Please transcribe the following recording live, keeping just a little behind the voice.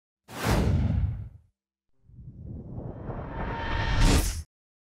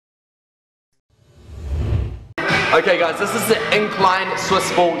Okay guys, this is the incline Swiss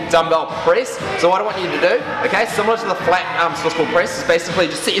ball dumbbell press. So what I want you to do, okay, similar to the flat Swiss ball press, is basically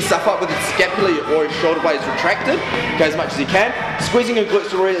just set yourself up with your scapula or your shoulder blades retracted, okay, as much as you can. Squeezing your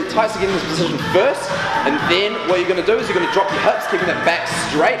glutes really tight, so get in this position first. And then what you're going to do is you're going to drop your hips, keeping that back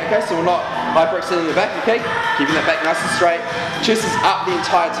straight, okay, so we're not hyperextending the back, okay, keeping that back nice and straight. Chest is up the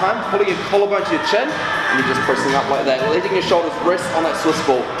entire time, pulling your collarbone to your chin, and you're just pressing up like that, letting your shoulders rest on that Swiss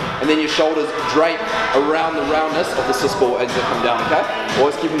ball, and then your shoulders drape around the roundness of the Swiss ball as they come down, okay?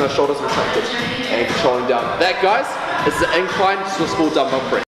 Always keeping those shoulders retracted and controlling down. That, guys, is the incline Swiss ball dumbbell press.